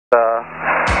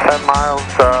5 miles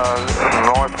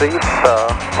northeast,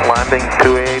 landing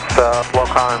 28,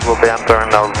 Block Island will be entering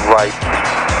the right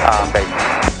base.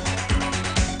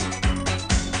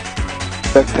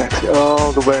 Back taxi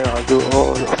all the way, I'll do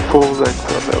all the full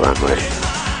length of the runway.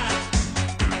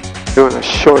 Doing a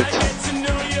short.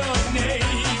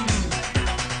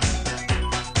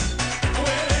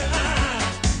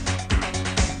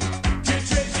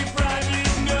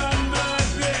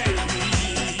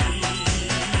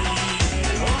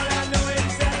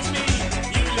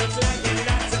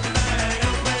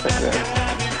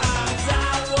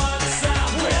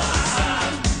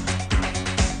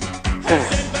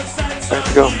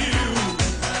 Let's go.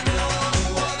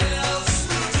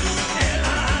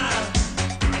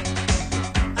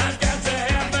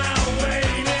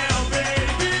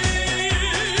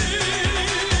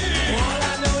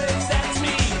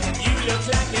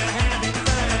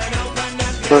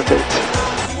 Rotate.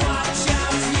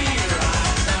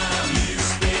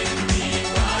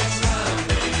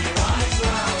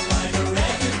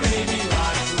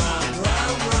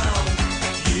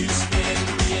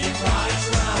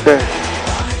 Okay.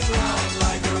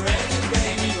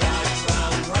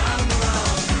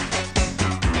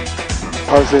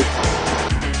 Pause it.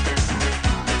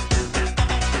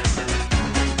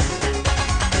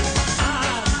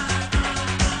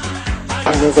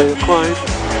 Another incline.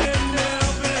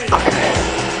 Okay.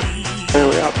 There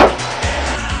we are.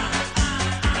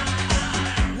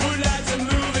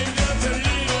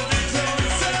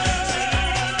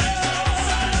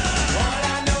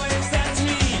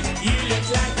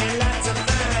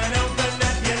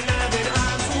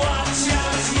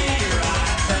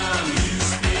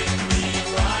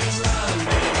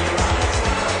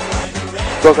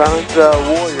 Block Island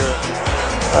Warrior,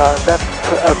 left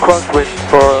crosswind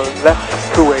for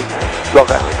left 28,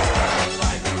 Block Island.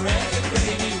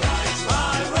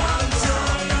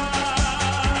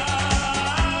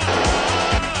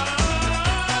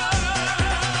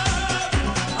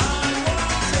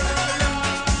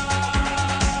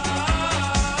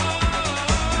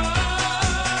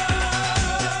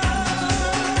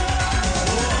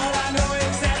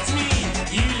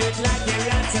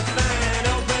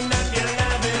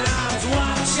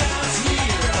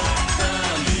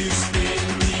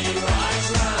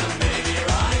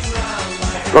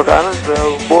 Block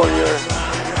Island, Warrior,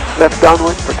 left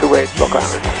downwind for 28, Block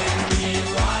Island.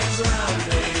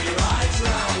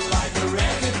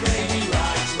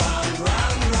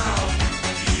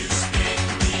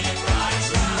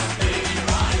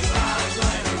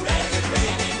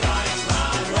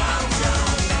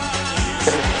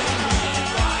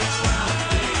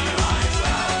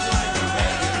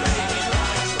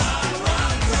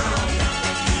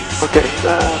 Okay,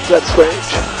 flat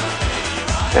switch,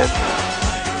 and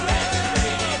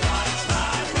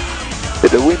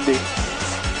the windy.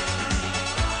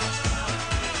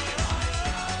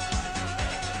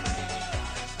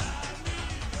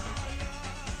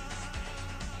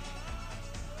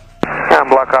 And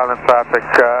Block Island traffic,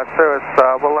 service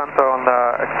will enter on the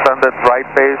extended right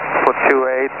base for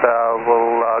 28,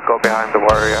 we'll go behind the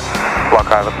Warrior, Block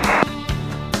Island.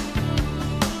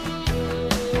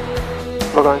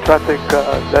 Block Island traffic,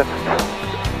 left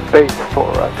base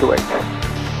for 28.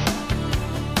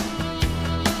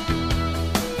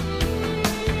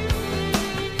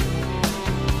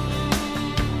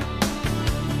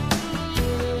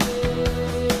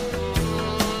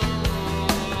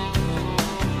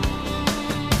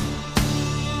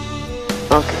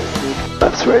 Okay,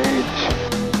 left range.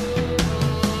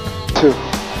 2.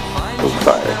 Full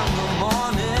fire.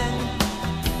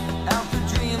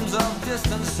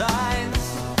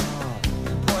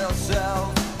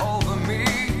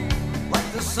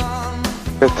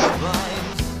 Good.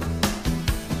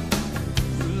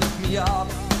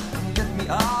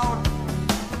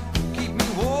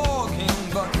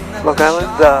 Block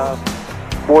Island,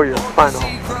 Warrior, final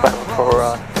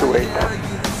for 28.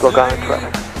 Block Island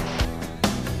traffic.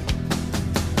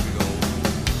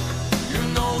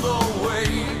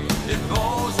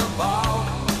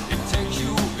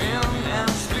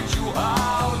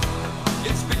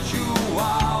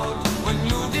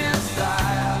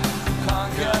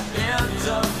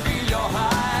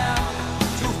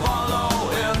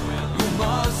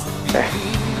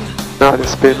 Now the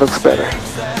speed looks better.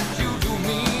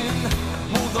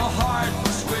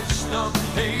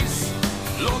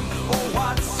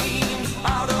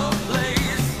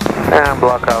 And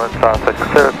Block Island traffic,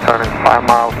 clear turning 5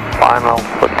 miles, final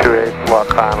for 28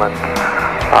 Block Island.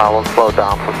 We'll slow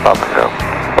down for Farmingdale,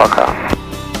 Block Island.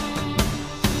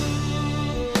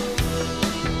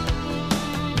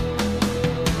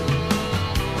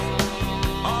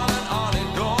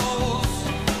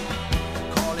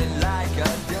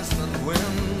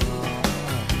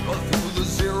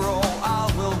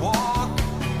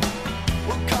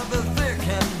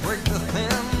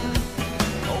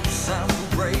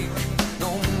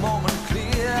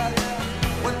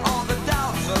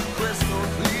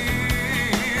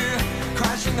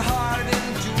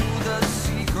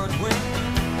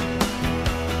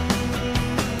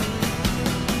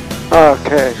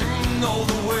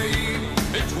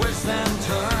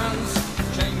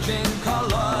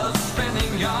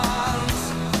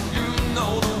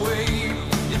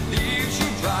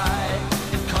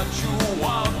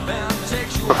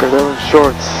 Okay, there were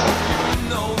shorts.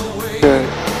 Okay.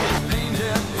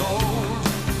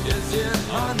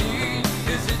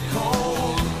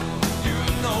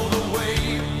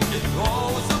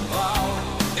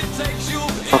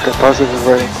 Okay, positive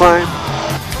ready climb.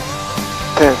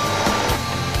 10.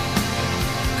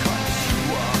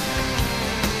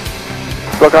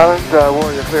 Block Island,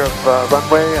 Warrior clear of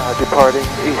runway, departing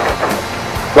east.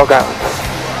 Block Island.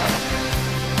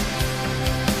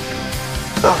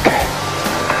 Okay.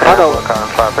 Final Block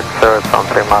Island traffic, sir, it's on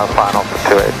 3 mile final for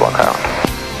 28 Block Island.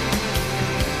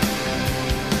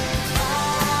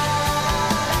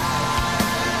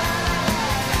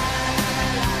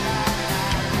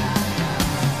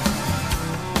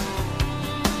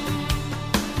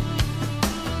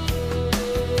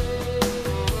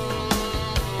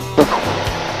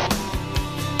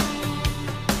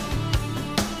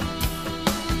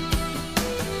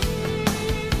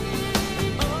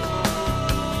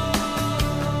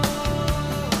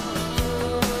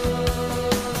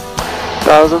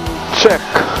 Check.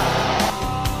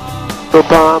 Fuel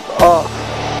pump off.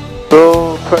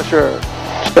 Fuel pressure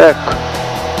check.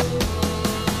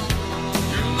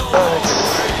 Nice.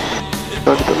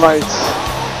 Go to the lights.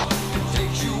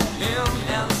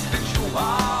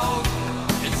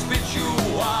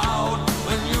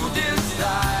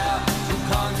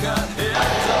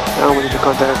 Now we need to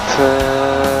contact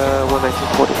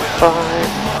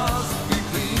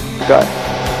 11945. Got it.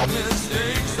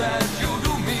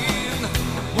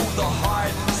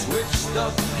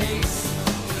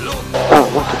 Oh,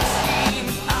 okay.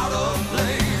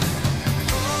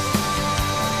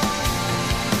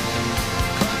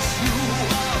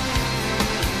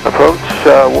 Approach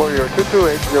Warrior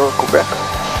 2280 Quebec.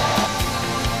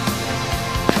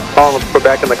 Put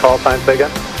back in the call sign, say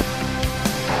again.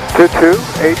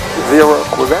 2280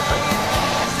 Quebec.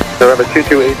 November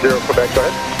 2280 Quebec, go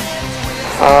ahead.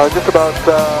 Just about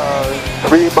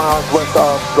 3 miles west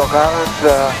of Block Island.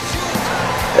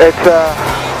 It's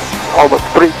almost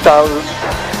 3,000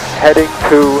 heading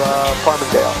to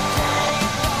Farmingdale.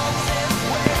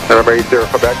 November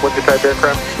 80 Quebec, what's your type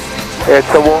aircraft?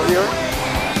 It's a Warrior.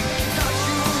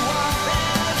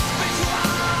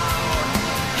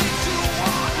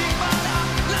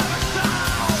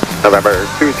 November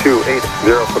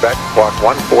 2280 Quebec, squawk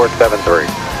 1473.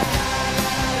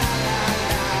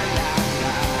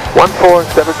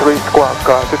 1473 squawk,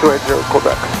 2280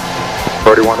 Quebec.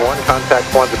 41-1, contact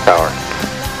Swansea Tower.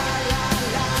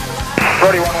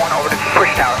 41-1 over to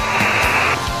push tower.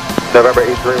 November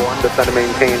 831, descend to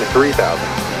maintain 3000.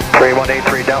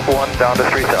 3183 down for 1, down to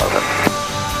 3000.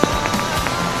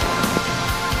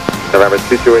 November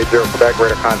 2280 Quebec,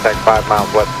 radar contact 5 miles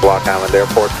west of Block Island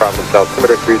Airport, Providence,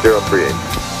 altimeter 3038.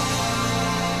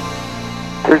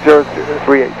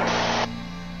 3038.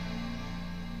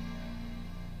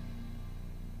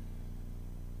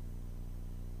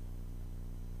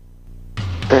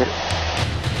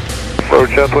 Road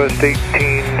Southwest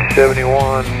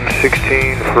 1871,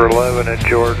 16 for 11 at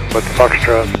Jordan with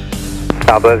Foxtrot.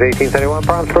 Southwest 1871,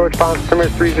 Providence approach, altimeter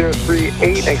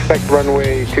 3038, expect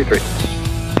runway 23.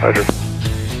 Roger.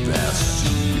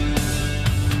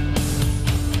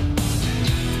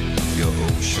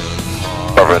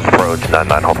 Providence approach,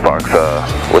 99 Hope Fox,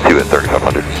 with you at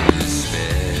 3500.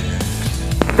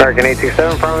 American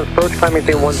 827, Providence approach, climb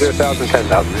maintain 10,000,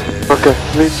 10,000. Okay,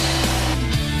 lead.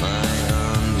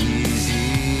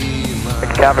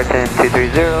 Caverton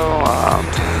 230,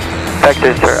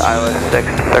 vectors for Iowa 6,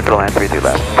 circle land 32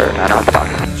 left for 9 Hope Fox.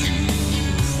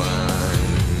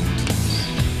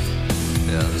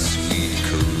 Sweet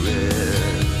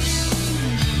caress,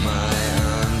 my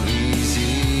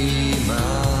uneasy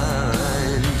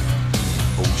mind.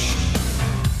 Ocean,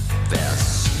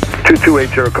 vast,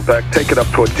 2280 Quebec, take it up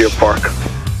towards Deer Park.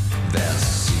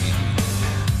 vast sea.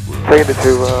 Taking it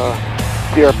to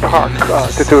Deer Park,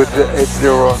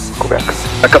 2280 Quebec.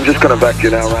 I'm just going to vec you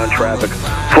now around traffic.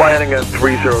 Fly heading at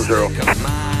 300.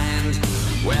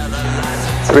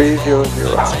 300,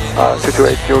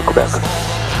 2280 Quebec.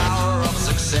 Power of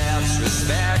success,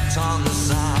 respect on the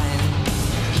sign.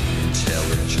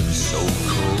 Intelligence so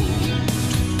cold,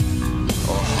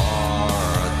 a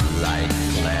heart like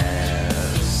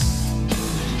glass.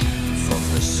 From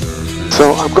the surface.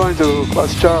 So I'm going to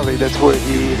Class Charlie, that's where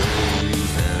he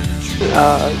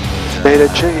made a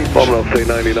change. Terminal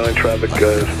C99 traffic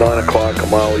is 9 o'clock, a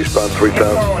mile eastbound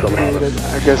 3000.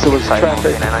 I guess it was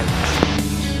traffic.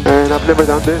 And I've never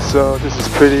done this, so this is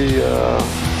pretty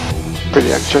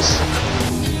anxious.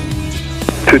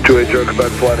 2280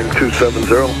 Quebec, flying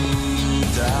 270.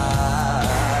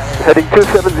 Heading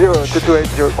 270,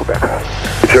 2280 Quebec.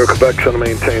 0 Quebec, trying to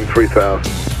maintain 3000.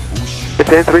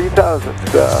 Maintain 3000,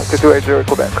 2280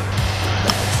 Quebec.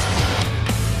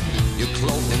 Your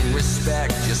clothing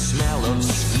respect, your smell of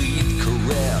sweet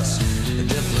caress. The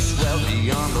difference well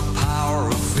beyond the power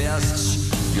of fists.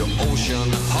 Your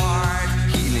ocean heart,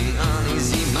 healing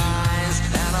uneasy minds.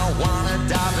 And I wanna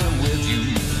dive in with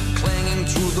you, clinging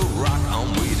to the rock. I'm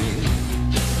waiting,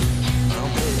 I'm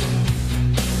waiting,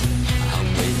 I'm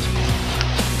waiting, I'm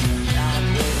waiting, I'm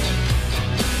waiting.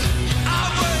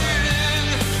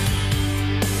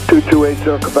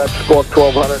 2280 Quebec, squawk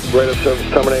 1200, radar service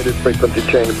terminated, frequency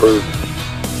change approved.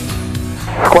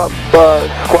 Squawk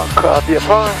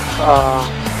VFR,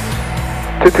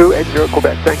 2280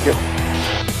 Quebec, thank you.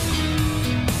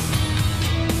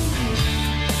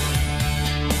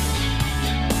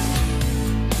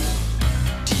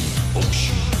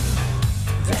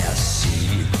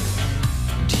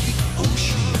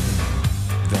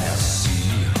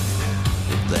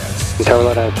 Tower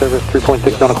load out of service,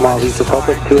 3.6 nautical miles east of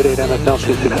Public, 288 MSL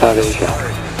 265 Asia.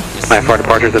 IFR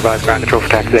departures advise ground control for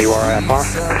taxi AUR IFR.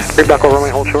 Read back over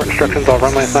runway, hold short instructions, all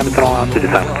runway assignments and all altitude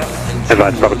assignments.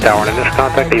 Advise public tower and initial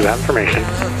contact that you have information.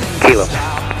 Kilo.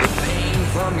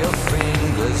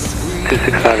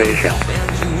 265 Asia.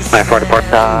 IFR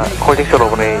departure. Holding short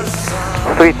runway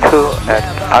 32 at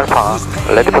Alpha,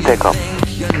 ready for takeoff.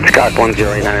 Scott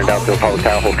 108 Delta, public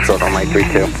tower, hold short runway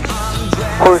 32.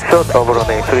 Hold short over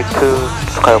runway 32,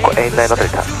 Skyhawk 89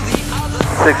 Delta.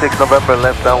 66 November,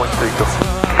 left downwind 32.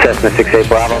 Cessna 68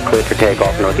 Bravo, cleared for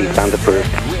takeoff, northeastbound approved.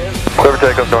 Clear for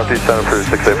takeoff, northeastbound approved,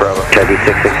 68 Bravo. Cherokee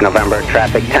 66 November,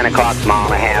 traffic 10 o'clock, mile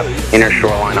and a half, inner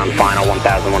shoreline on final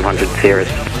 1100 Cirrus.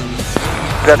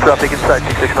 Got traffic inside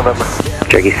 66 November.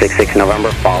 Cherokee 66 November,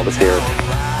 follow the Cirrus.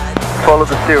 Follow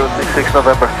the 066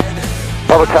 November.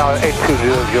 Public tower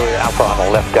 820 Juliet Alpha on the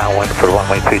left downwind for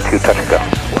runway 32, touch and go.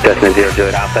 Cessna 0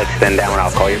 Juliet Alpha, extend downwind,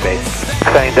 I'll call your base.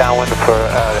 Extending downwind for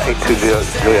 820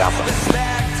 Juliet Alpha.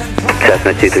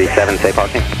 Cessna 237, say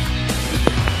parking.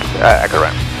 Echo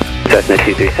ramp. Cessna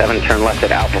 237, turn left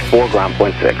at Alpha 4, ground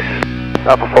point 6.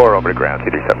 Alpha 4 over to ground,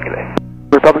 237 today.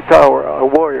 Republic Tower,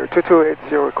 Warrior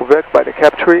 2280 Quebec by the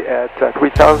cap tree at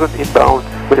 3000 inbound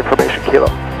with information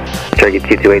Kilo. Cherokee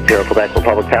 2280 Quebec,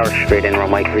 Republic Tower, straight in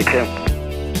runway 32.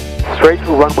 Straight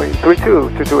to runway 32,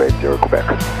 2280 Quebec.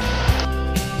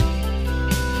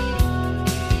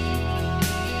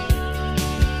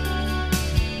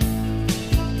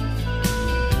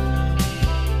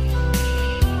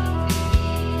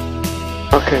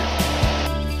 Okay.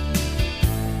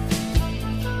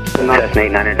 Cessna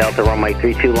 89 Delta, runway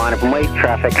 32, line up and wait,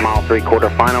 traffic mile 3/4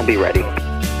 final, be ready.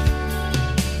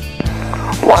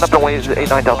 Line up and wait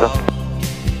 89 Delta.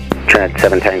 Turn at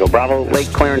 7 Tango Bravo,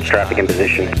 lake clearance, traffic in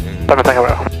position. 7 Tango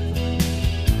Bravo.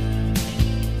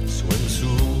 Swim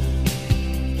through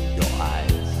your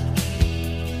eyes,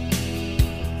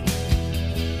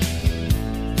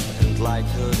 and like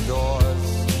the doors,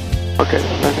 Okay,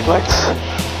 landing lights.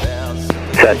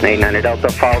 Cessna 89 Delta,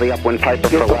 follow the upwind Piper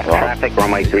for left traffic,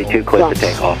 runway 32, clear for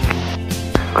takeoff.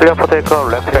 Clear for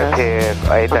takeoff, left traffic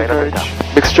 89 Delta.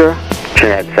 Mixture.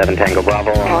 Turn at 7 Tango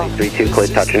Bravo, runway 32, clear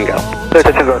touch and go. Clear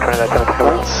touch and go, turn that 7 Tango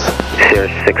Bravo.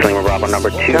 Cirrus 6 Lima Bravo number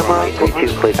 2, runway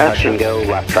 32, clear touch and go,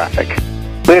 left traffic.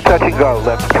 Clear touch and go,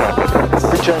 left traffic.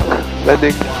 Recheck.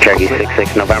 Landing. Cherokee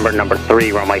 66 November, number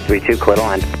 3, runway 32, clear to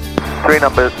land. 3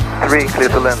 number 3, clear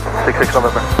to land, 66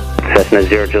 November. Cessna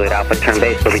 0 Juliet Alpha, turn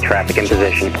base, there'll be traffic in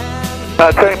position.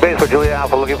 Turning base for Juliet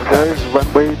Alpha, looking for There's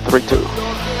runway 32.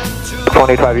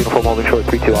 185 uniform, holding short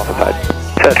 32 off the side.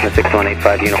 Cessna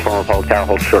 6185, uniform Republic Tower,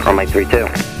 hold short runway 32.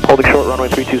 Holding short runway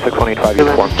 32, 6185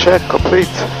 uniform. Landing check complete.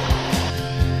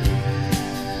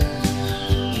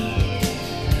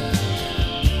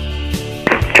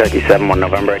 Cherokee 71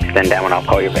 November, extend down and I'll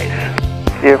call your base.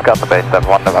 You've got the base,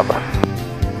 71 November.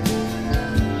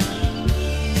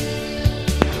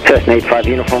 Cessna 85,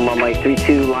 uniform runway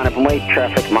 32, line up and wait,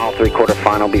 traffic mile 3/4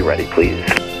 final, be ready please.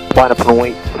 Line up and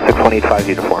wait, 6185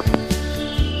 uniform.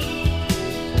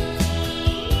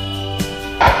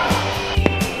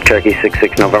 Cherokee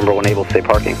 66 November, when able, stay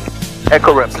parking.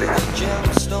 Echo rep, please.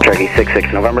 Cherokee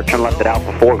 66 November, turn left at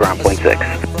Alpha 4, ground point 6.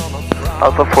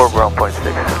 Alpha 4, ground point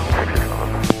 6.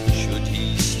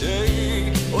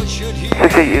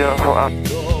 68 uniform,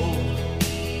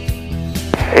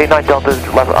 89 Delta,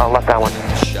 left downwind.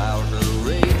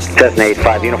 Cessna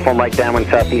 85, uniform right downwind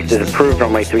southeast is approved,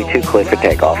 runway 32, clear for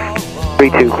takeoff.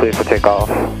 32, clear for takeoff,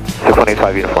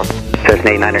 6185 uniform.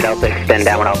 Cessna 89 Delta, extend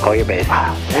down and I'll call your base.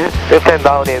 Extend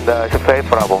down in the 68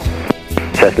 Bravo.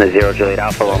 Cessna 0 Juliet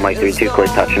Alpha, runway 32, clear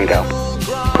touch and go.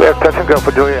 Clear touch and go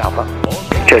for Juliet Alpha.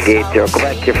 Cherokee 80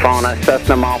 Quebec, you're following us,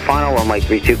 Cessna mile final, runway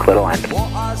 32, clear to land.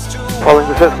 Following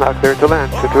the Cessna, clear to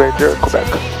land, 2280 Quebec.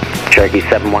 Cherokee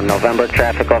 71 November,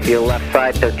 traffic off your left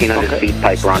side, 1300 feet,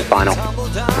 Piper on final.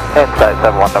 Inside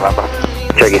 71 November.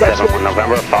 Cherokee 71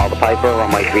 November, follow the Piper,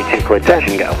 runway 32, clear, touch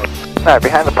and go. Alright,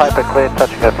 behind the Piper, clear,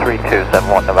 touching at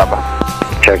 3271 November.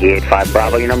 Cherokee 85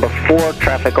 Bravo, your number 4,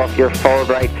 traffic off your forward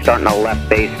right, starting a left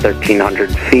base,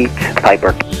 1300 feet,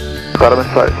 Piper. Got him in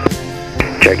sight.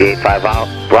 Cherokee 85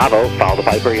 Bravo, follow the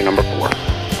Piper, your number 4.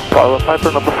 Follow the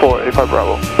Piper, number 4, 85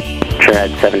 Bravo.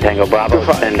 Tread 7 Tango Bravo,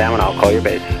 stand down and I'll call your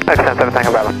base. Extend 7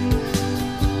 Tango Bravo.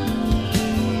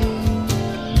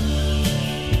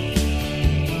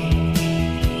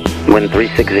 Wind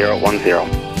 36010.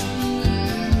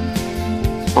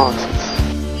 Awesome.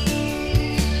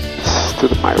 To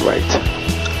my right.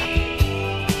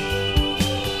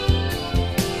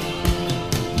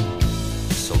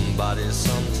 Somebody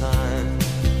sometime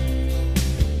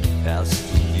has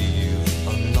to leave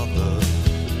another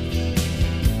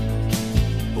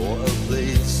for a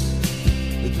place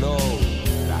with no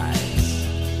lights.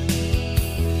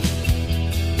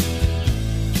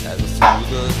 And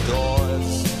through the doors,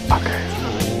 Okay.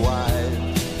 wide,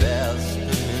 vast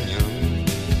dominion.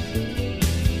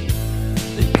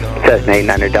 Cessna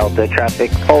 89er Delta,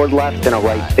 traffic forward left and a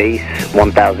right base,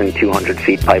 1,200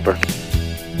 feet, Piper.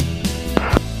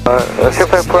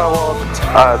 Super Bravo,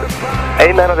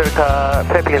 89 Delta,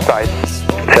 tapping inside.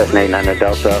 Cessna 89er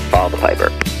Delta, follow the Piper.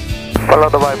 Follow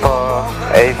the Viper,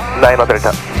 89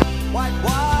 Delta.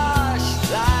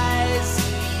 Whitewashed lies.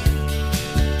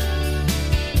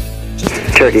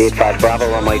 Cherokee 85 Bravo,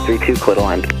 runway 32, clear to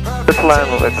land. This line,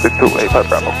 let's do 85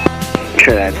 Bravo.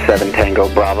 Trinidad 7 Tango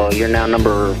Bravo, you're now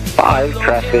number 5,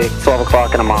 traffic 12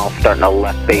 o'clock and a mile, starting a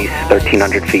left base,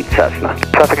 1300 feet, Cessna.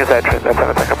 Traffic inside, Trinidad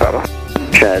 7 Tango Bravo.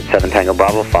 Trinidad 7 Tango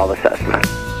Bravo, follow the Cessna.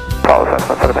 Follow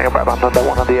Cessna 7 Tango Bravo, number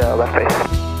 1 on the left base.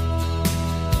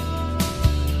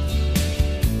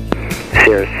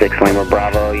 Sierra 6 Lima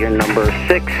Bravo, you're number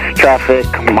 6, traffic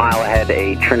mile ahead,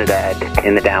 a Trinidad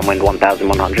in the downwind,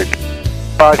 1,100.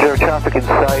 Roger, traffic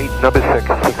inside, number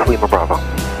 6 Lima Bravo.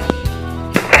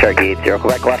 Cherokee 80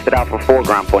 Quebec, left it out for 4,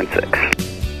 ground point 6.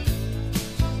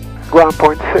 Ground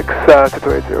point 6,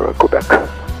 280 Quebec.